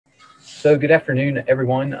So good afternoon,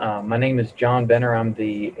 everyone. My name is John Benner. I'm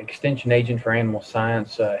the Extension Agent for Animal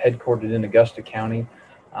Science, headquartered in Augusta County.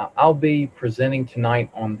 I'll be presenting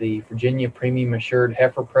tonight on the Virginia Premium Assured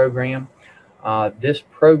Heifer Program. This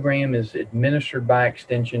program is administered by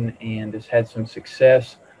Extension and has had some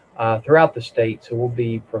success throughout the state, so we'll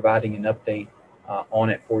be providing an update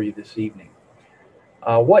on it for you this evening.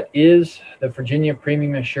 What is the Virginia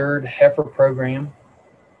Premium Assured Heifer Program?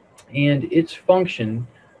 And its function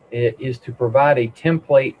is to provide a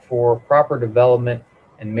template for proper development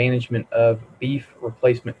and management of beef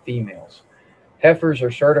replacement females. Heifers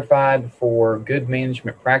are certified for good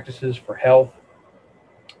management practices for health,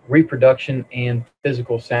 reproduction, and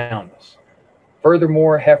physical soundness.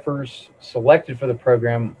 Furthermore, heifers selected for the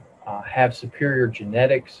program have superior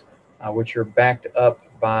genetics, which are backed up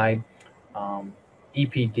by um,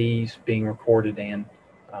 EPDs being recorded and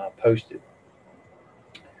posted.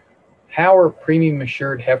 How are premium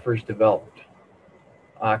assured heifers developed?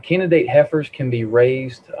 Candidate heifers can be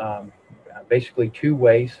raised basically two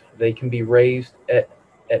ways. They can be raised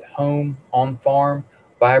at home on farm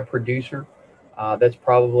by a producer. That's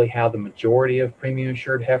probably how the majority of premium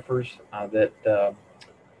assured heifers that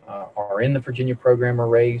are in the Virginia program are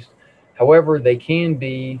raised. However, they can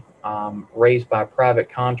be raised by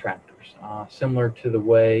private contractors, similar to the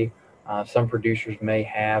way some producers may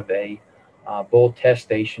have a bull test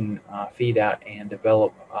station feed out and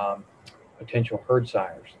develop potential herd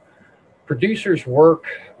sires. Producers work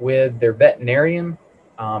with their veterinarian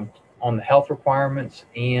on the health requirements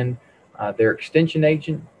and their extension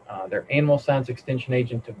agent, their animal science extension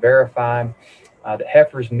agent, to verify that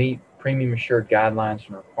heifers meet premium assured guidelines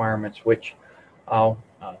and requirements, which I'll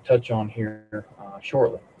touch on here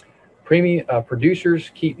shortly.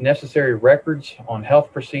 Producers keep necessary records on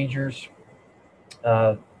health procedures,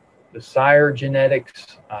 uh, the sire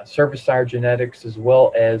genetics, service sire genetics, as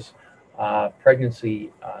well as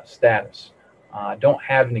pregnancy status. I don't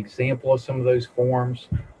have an example of some of those forms,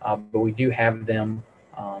 but we do have them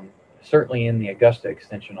certainly in the Augusta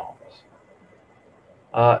Extension office.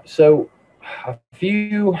 So a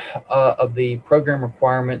few of the program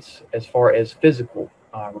requirements as far as physical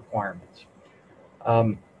requirements.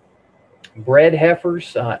 Um, Bred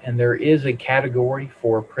heifers, and there is a category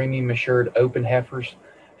for premium assured open heifers.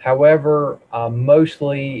 However,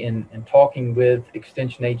 mostly in talking with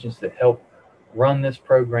extension agents that help run this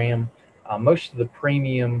program, most of the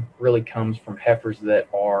premium really comes from heifers that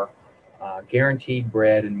are guaranteed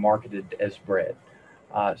bred and marketed as bred.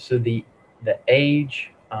 So the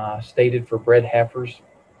age stated for bred heifers,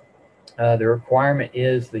 the requirement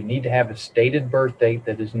is they need to have a stated birth date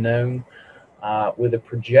that is known, with a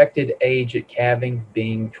projected age at calving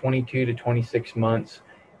being 22 to 26 months,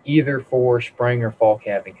 either for spring or fall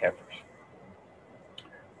calving heifers.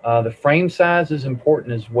 The frame size is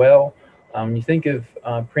important as well. When you think of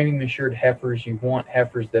premium assured heifers, you want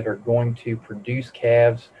heifers that are going to produce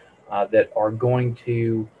calves that are going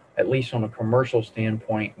to, at least on a commercial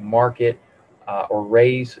standpoint, market or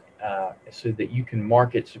raise so that you can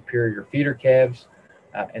market superior feeder calves.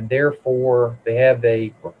 And therefore, they have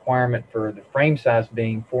a requirement for the frame size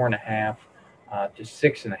being 4.5 to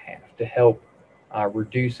 6.5 to help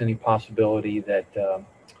reduce any possibility that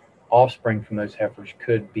offspring from those heifers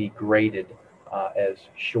could be graded as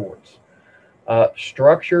shorts.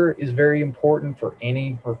 Structure is very important for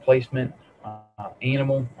any replacement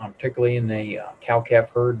animal, particularly in a cow-calf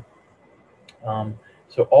herd.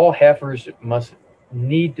 So all heifers must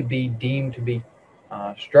need to be deemed to be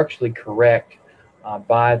structurally correct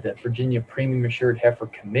by the Virginia Premium Assured Heifer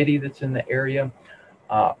Committee that's in the area,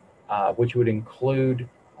 which would include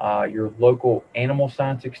your local animal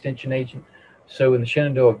science extension agent. So in the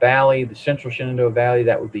Shenandoah Valley, the central Shenandoah Valley,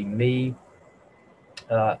 that would be me.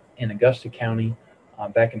 In Augusta County,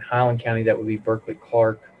 back in Highland County, that would be Berkeley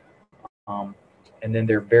Clark. And then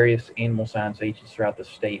there are various animal science agents throughout the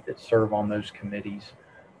state that serve on those committees.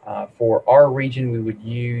 For our region, we would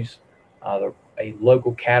use a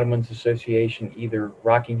local cattlemen's association, either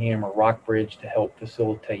Rockingham or Rockbridge, to help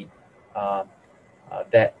facilitate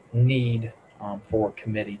that need for a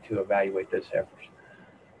committee to evaluate those heifers.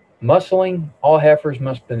 Muscling, all heifers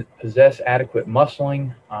must possess adequate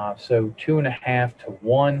muscling, so 2.5 to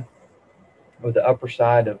 1, with the upper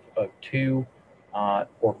side of 2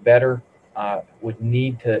 or better, would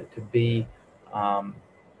need to be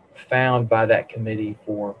found by that committee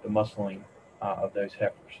for the muscling of those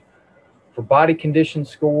heifers. For body condition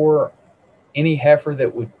score, any heifer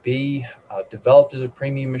that would be developed as a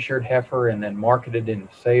premium assured heifer and then marketed in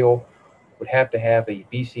the sale would have to have a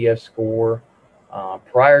BCS score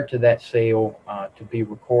prior to that sale to be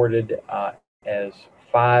recorded as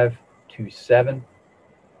 5 to 7.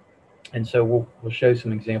 And so we'll show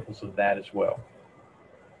some examples of that as well.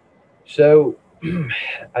 So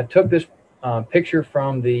I took this picture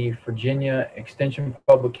from the Virginia Extension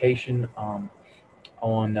publication on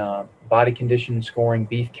body condition scoring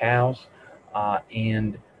beef cows,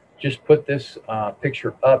 and just put this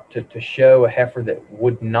picture up to show a heifer that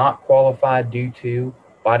would not qualify due to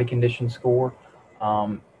body condition score.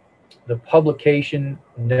 Um, the publication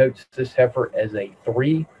notes this heifer as a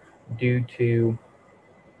 3 due to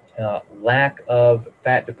lack of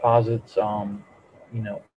fat deposits,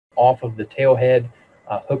 off of the tail head,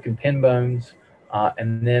 hook and pin bones,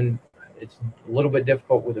 and then it's a little bit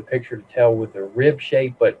difficult with the picture to tell with the rib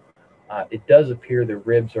shape, but it does appear the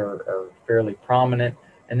ribs are fairly prominent,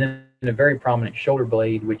 and then a very prominent shoulder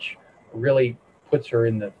blade, which really puts her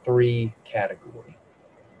in the 3 category.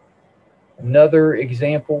 Another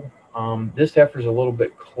example, this heifer is a little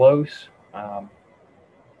bit close.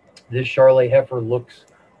 This Charolais heifer looks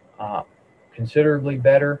uh, considerably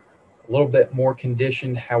better, a little bit more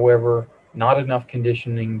conditioned, however, not enough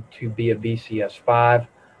conditioning to be a BCS 5.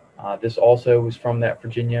 This also was from that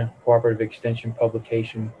Virginia Cooperative Extension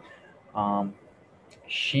publication. Um,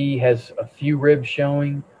 she has a few ribs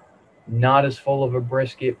showing, not as full of a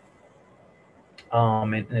brisket,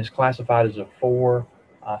 and is classified as a 4.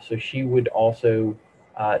 So she would also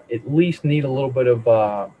at least need a little bit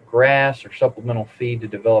of grass or supplemental feed to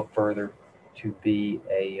develop further to be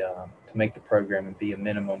to make the program and be a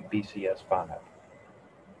minimum BCS 5.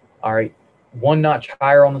 All right, one notch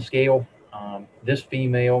higher on the scale. This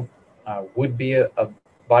female would be a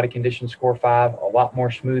body condition score 5, a lot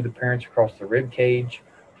more smooth appearance across the rib cage,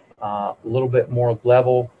 a little bit more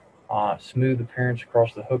level, smooth appearance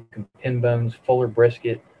across the hook and pin bones, fuller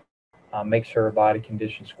brisket, makes her a body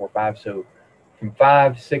condition score 5. So from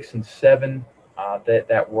 5, 6, and 7,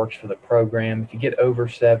 that works for the program. If you get over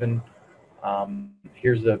 7,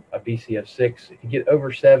 here's a BCF 6. If you get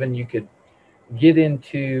over 7, you could get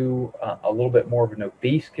into a little bit more of an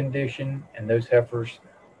obese condition, and those heifers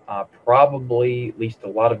probably, at least a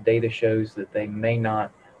lot of data shows that they may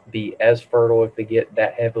not be as fertile if they get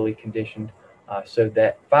that heavily conditioned. So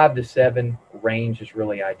that 5 to 7 range is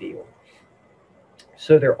really ideal.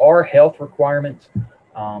 So there are health requirements,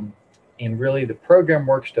 and really the program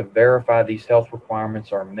works to verify these health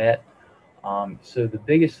requirements are met. So the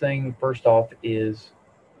biggest thing, first off, is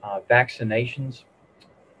vaccinations.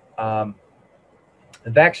 Um, the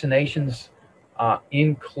vaccinations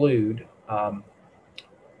include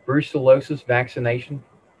brucellosis vaccination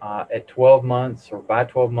at 12 months or by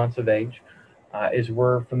 12 months of age. As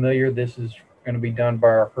we're familiar, this is going to be done by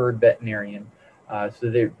our herd veterinarian. So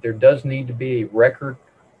there does need to be a record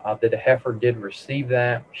that a heifer did receive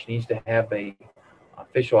that. She needs to have a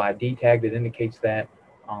official ID tag that indicates that,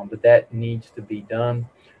 but that needs to be done.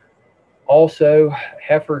 Also,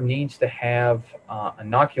 heifer needs to have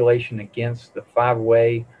inoculation against the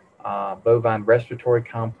 5-way bovine respiratory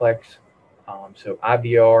complex, so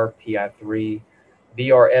IBR, PI3,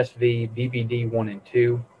 BRSV, BVD1 and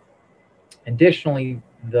 2. Additionally,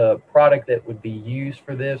 the product that would be used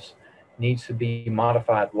for this needs to be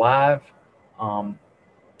modified live,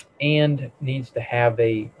 and needs to have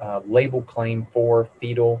a label claim for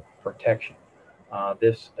fetal protection.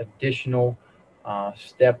 This additional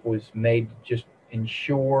step was made to just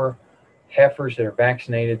ensure heifers that are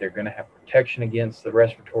vaccinated, they're going to have protection against the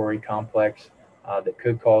respiratory complex that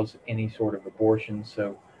could cause any sort of abortion.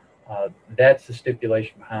 So that's the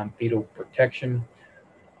stipulation behind fetal protection.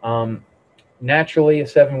 Naturally, a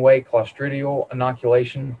 7-way clostridial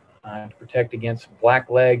inoculation to protect against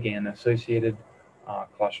blackleg and associated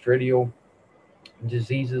clostridial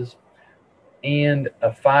diseases, and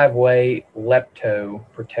a 5-way lepto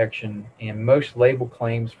protection. And most label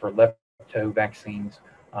claims for lepto vaccines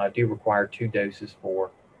do require 2 doses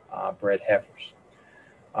for bred heifers.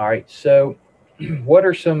 All right, so what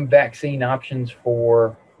are some vaccine options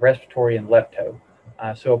for respiratory and lepto?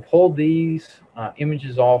 So I pulled these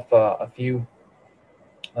images off a few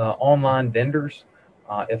online vendors.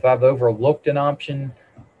 If I've overlooked an option,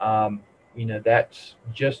 that's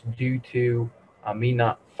just due to me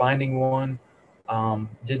not finding one.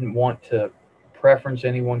 Didn't want to preference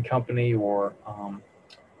any one company or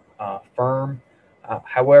firm.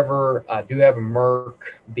 However, I do have a Merck,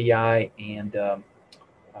 BI, and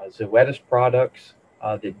Zoetis products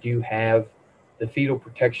that do have the fetal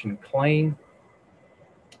protection claim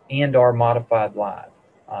and are modified live.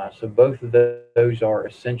 So both of those are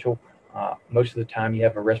essential. Most of the time you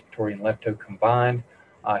have a respiratory and lepto combined.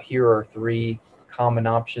 Here are 3 common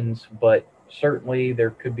options, but certainly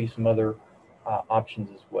there could be some other options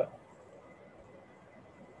as well.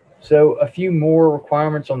 So a few more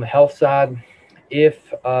requirements on the health side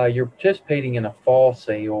If you're participating in a fall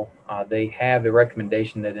sale, they have a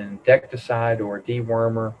recommendation that an insecticide or a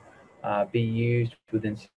dewormer be used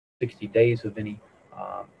within 60 days of any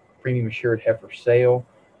premium assured heifer sale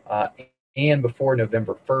and before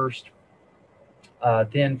November 1st.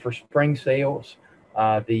 Then for spring sales,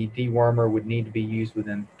 the dewormer would need to be used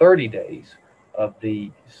within 30 days of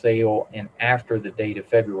the sale and after the date of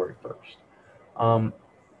February 1st.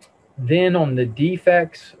 Then on the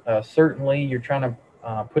defects, certainly you're trying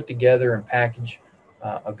to put together and package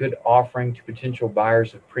a good offering to potential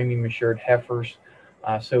buyers of premium assured heifers.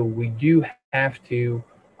 So we do have to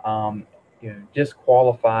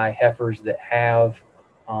disqualify heifers that have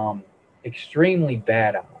extremely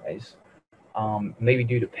bad eyes, maybe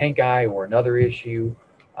due to pink eye or another issue.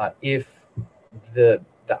 If the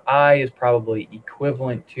eye is probably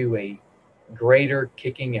equivalent to a grader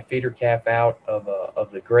kicking a feeder calf out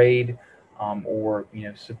of the grade, or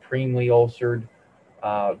supremely ulcered,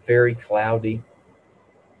 very cloudy,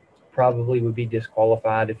 probably would be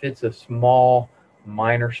disqualified. If it's a small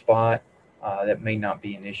minor spot, that may not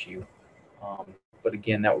be an issue. But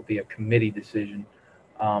again, that would be a committee decision.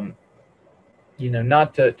 Um,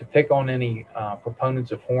 Not to pick on any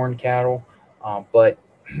proponents of horn cattle, but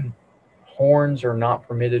horns are not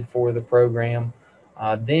permitted for the program.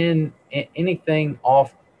 Then anything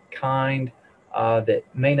off kind that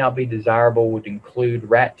may not be desirable would include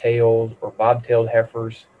rat tails or bobtailed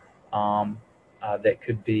heifers that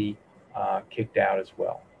could be kicked out as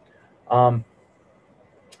well. Um,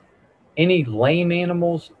 any lame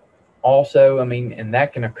animals also, I mean, and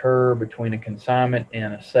that can occur between a consignment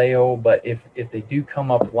and a sale, but if they do come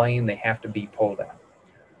up lame, they have to be pulled out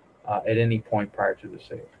at any point prior to the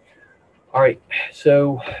sale. All right,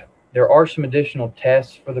 so there are some additional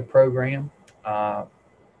tests for the program.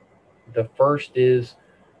 The first is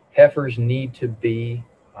heifers need to be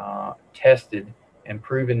tested and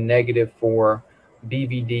proven negative for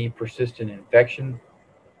BVD persistent infection.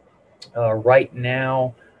 Right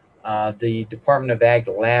now, the Department of Ag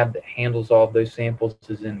lab that handles all of those samples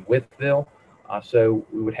is in Withville. So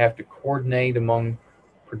we would have to coordinate among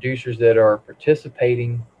producers that are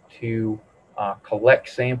participating to collect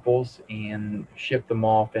samples and ship them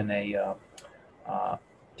off in a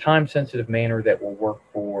time-sensitive manner that will work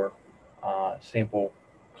for sample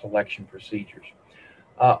collection procedures.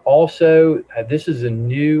 Also, this is a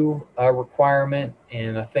new requirement,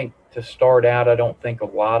 and I think to start out, I don't think a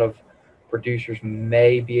lot of producers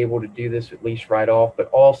may be able to do this at least right off, but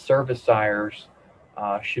all service sires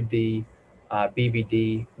should be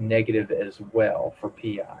BVD negative as well for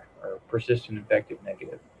PI, or persistent infective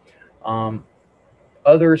negative.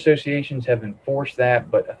 Other associations have enforced that,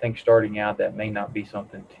 but I think starting out that may not be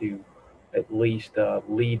something to at least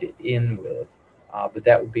lead in with, but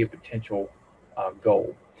that would be a potential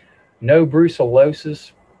goal. No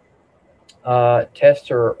brucellosis tests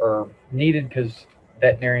are needed because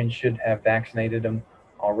veterinarians should have vaccinated them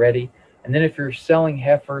already. And then if you're selling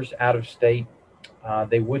heifers out of state,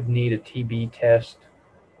 they would need a TB test.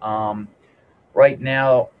 Right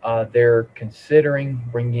now, they're considering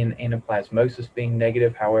bringing in anaplasmosis being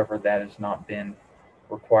negative. However, that has not been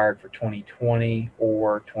required for 2020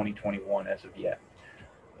 or 2021 as of yet.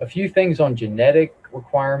 A few things on genetic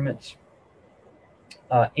requirements.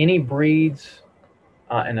 Any breeds,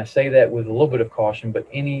 and I say that with a little bit of caution, but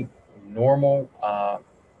any normal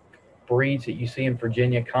breeds that you see in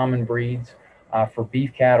Virginia, common breeds for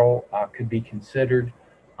beef cattle could be considered.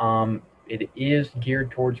 It is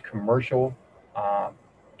geared towards commercial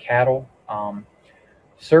cattle.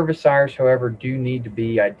 Service sires, however, do need to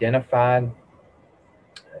be identified.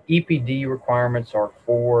 EPD requirements are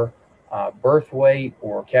for birth weight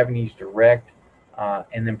or Cavanese direct,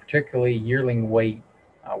 and then particularly yearling weight,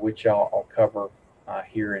 which I'll cover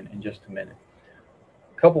here in just a minute.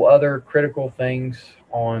 A couple other critical things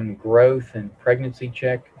on growth and pregnancy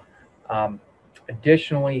check.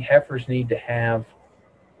 Additionally, heifers need to have,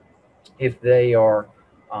 if they are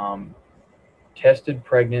tested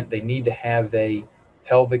pregnant, they need to have a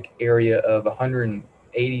pelvic area of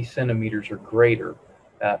 180 centimeters or greater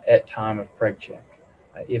at time of preg check.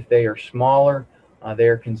 If they are smaller, they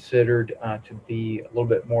are considered to be a little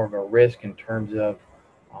bit more of a risk in terms of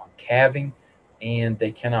calving, and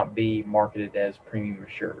they cannot be marketed as premium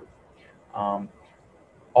assured.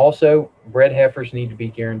 Also, bred heifers need to be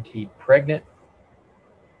guaranteed pregnant,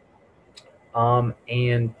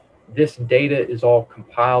 and this data is all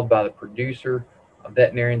compiled by the producer. A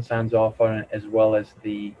veterinarian signs off on it, as well as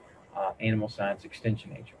the animal science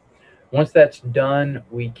extension agent. Once that's done,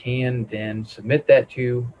 we can then submit that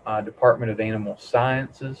to Department of Animal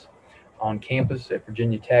Sciences on campus at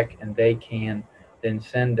Virginia Tech, and they can then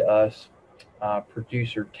send us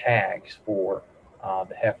producer tags for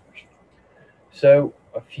the heifers. So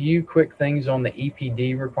a few quick things on the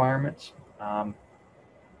EPD requirements.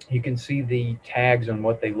 You can see the tags on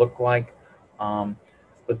what they look like,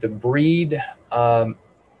 but the breed,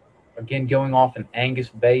 again, going off an Angus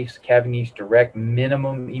base, calving East direct,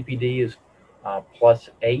 minimum EPD is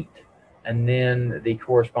 +8, and then the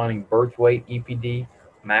corresponding birth weight EPD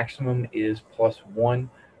maximum is +1.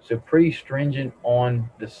 So pretty stringent on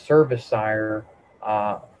the service sire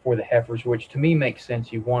for the heifers, which to me makes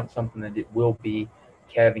sense. You want something that it will be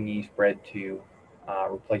calving East bred to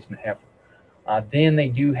replacement heifer. Then they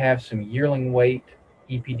do have some yearling weight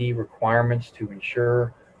EPD requirements to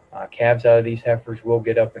ensure calves out of these heifers will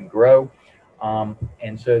get up and grow.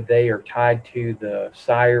 And so they are tied to the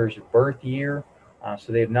sire's birth year.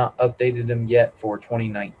 So they have not updated them yet for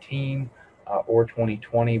 2019 or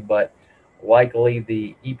 2020, but likely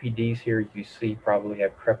the EPDs here you see probably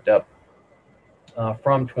have crept up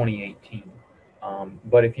from 2018.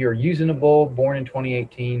 But if you're using a bull born in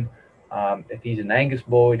 2018, if he's an Angus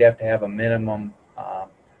bull, he'd have to have a minimum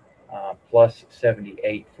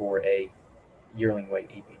 +78 for a yearling weight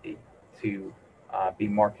EPD to be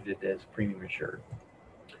marketed as premium assured.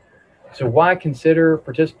 So why consider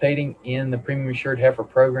participating in the premium assured heifer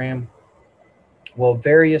program? Well,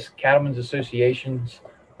 various cattlemen's associations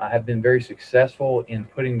have been very successful in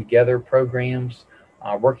putting together programs,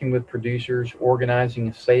 working with producers, organizing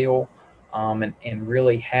a sale, and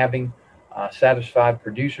really having satisfied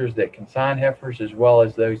producers that consign heifers as well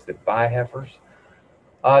as those that buy heifers.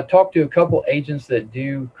 Talked to a couple agents that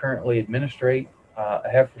do currently administrate a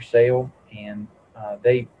heifer sale, and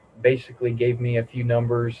they basically gave me a few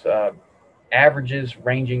numbers, averages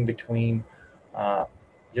ranging between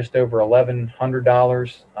just over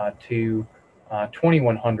 $1,100 to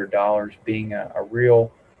 $2,100 being a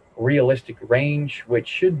realistic range, which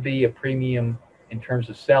should be a premium in terms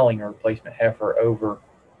of selling a replacement heifer over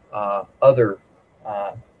other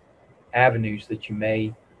avenues that you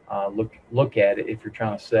may look at it if you're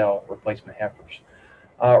trying to sell replacement heifers.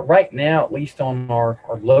 Right now, at least on our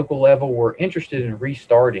local level, we're interested in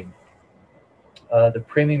restarting the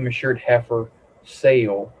premium assured heifer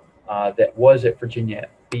sale that was at Virginia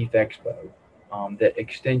Beef Expo, that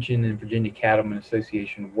Extension and Virginia Cattlemen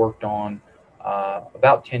Association worked on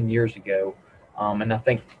about 10 years ago. And I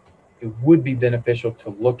think it would be beneficial to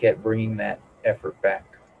look at bringing that effort back.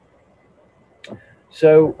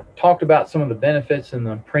 So talked about some of the benefits and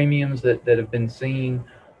the premiums that have been seen.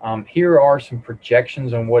 Here are some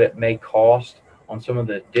projections on what it may cost on some of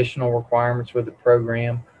the additional requirements with the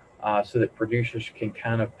program, so that producers can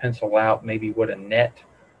kind of pencil out maybe what a net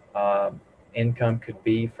income could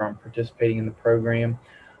be from participating in the program.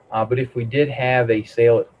 But if we did have a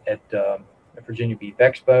sale at Virginia Beef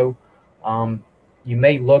Expo, you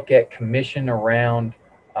may look at commission around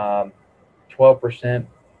 12%,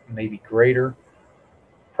 maybe greater.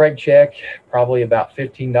 Preg check, probably about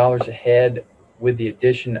 $15 a head, with the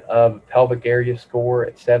addition of a pelvic area score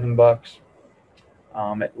at $7.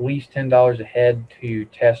 At least $10 a head to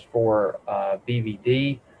test for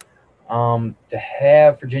BVD. To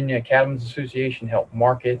have Virginia Cattlemen's Association help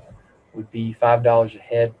market would be $5 a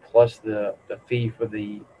head plus the fee for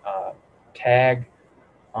the tag,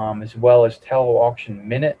 as well as tele-auction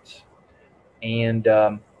minutes, and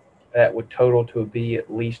that would total to be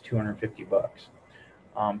at least $250.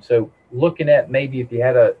 So looking at maybe if you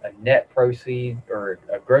had a net proceed or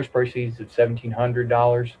a gross proceeds of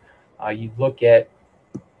 $1,700, you'd look at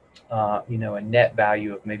a net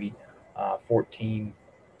value of maybe 14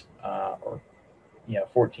 or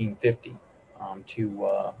 $1,450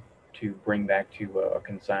 to bring back to a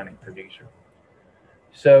consigning producer.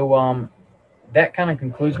 So that kind of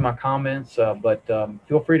concludes my comments, but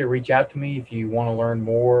feel free to reach out to me if you want to learn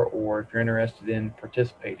more or if you're interested in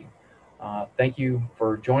participating. Thank you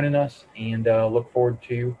for joining us, and look forward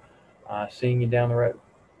to seeing you down the road.